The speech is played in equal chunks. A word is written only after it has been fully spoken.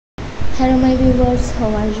Hello my viewers, how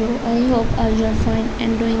are you? I hope all you are fine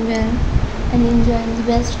and doing well and enjoying the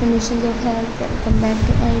best conditions of health. Welcome back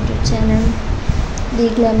to my YouTube channel,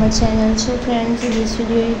 the Glamour channel. So friends, in this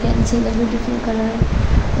video you can see the beautiful color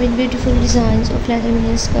with beautiful designs of leather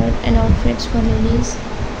mini skirt and outfits for ladies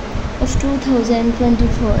of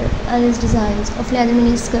 2024. All these designs of leather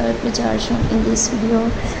mini skirt which are shown in this video,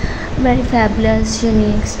 very fabulous,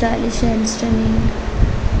 unique, stylish and stunning.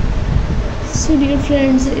 So dear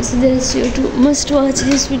friends, I suggest you to must watch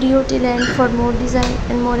this video till end for more design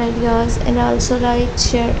and more ideas, and also like,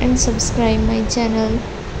 share and subscribe my channel.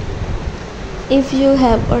 If you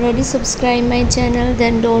have already subscribed my channel,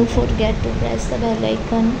 then don't forget to press the bell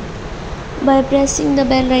icon. By pressing the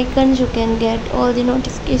bell icon, you can get all the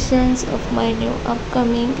notifications of my new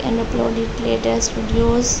upcoming and uploaded latest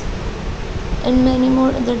videos and many more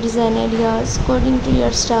other design ideas according to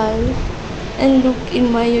your style and look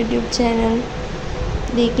in my YouTube channel,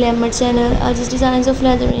 the Glamour channel. All these designs of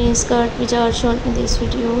leather mini skirt which are shown in this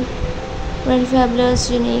video, very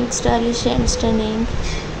fabulous, unique, stylish and stunning.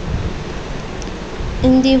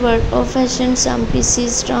 In the world of fashion, some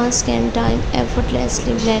pieces transcend time,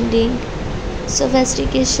 effortlessly blending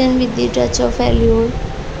sophistication with the touch of allure.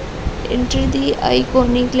 Enter the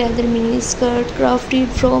iconic leather mini skirt crafted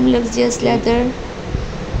from luxurious leather.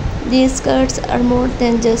 These skirts are more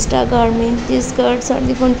than just a garment. These skirts are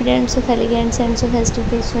the confidence of elegance and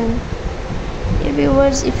sophistication. Hey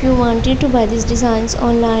viewers, if you wanted to buy these designs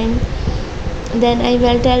online, then I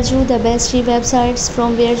will tell you the best 3 websites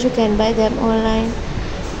from where you can buy them online: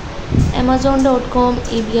 Amazon.com,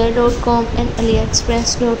 eBay.com and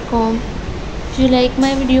AliExpress.com. If you like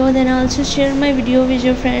my video, then also share my video with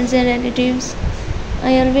your friends and relatives.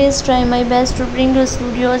 I always try my best to bring those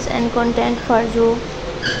videos and content for you.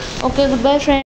 Okay, goodbye friends.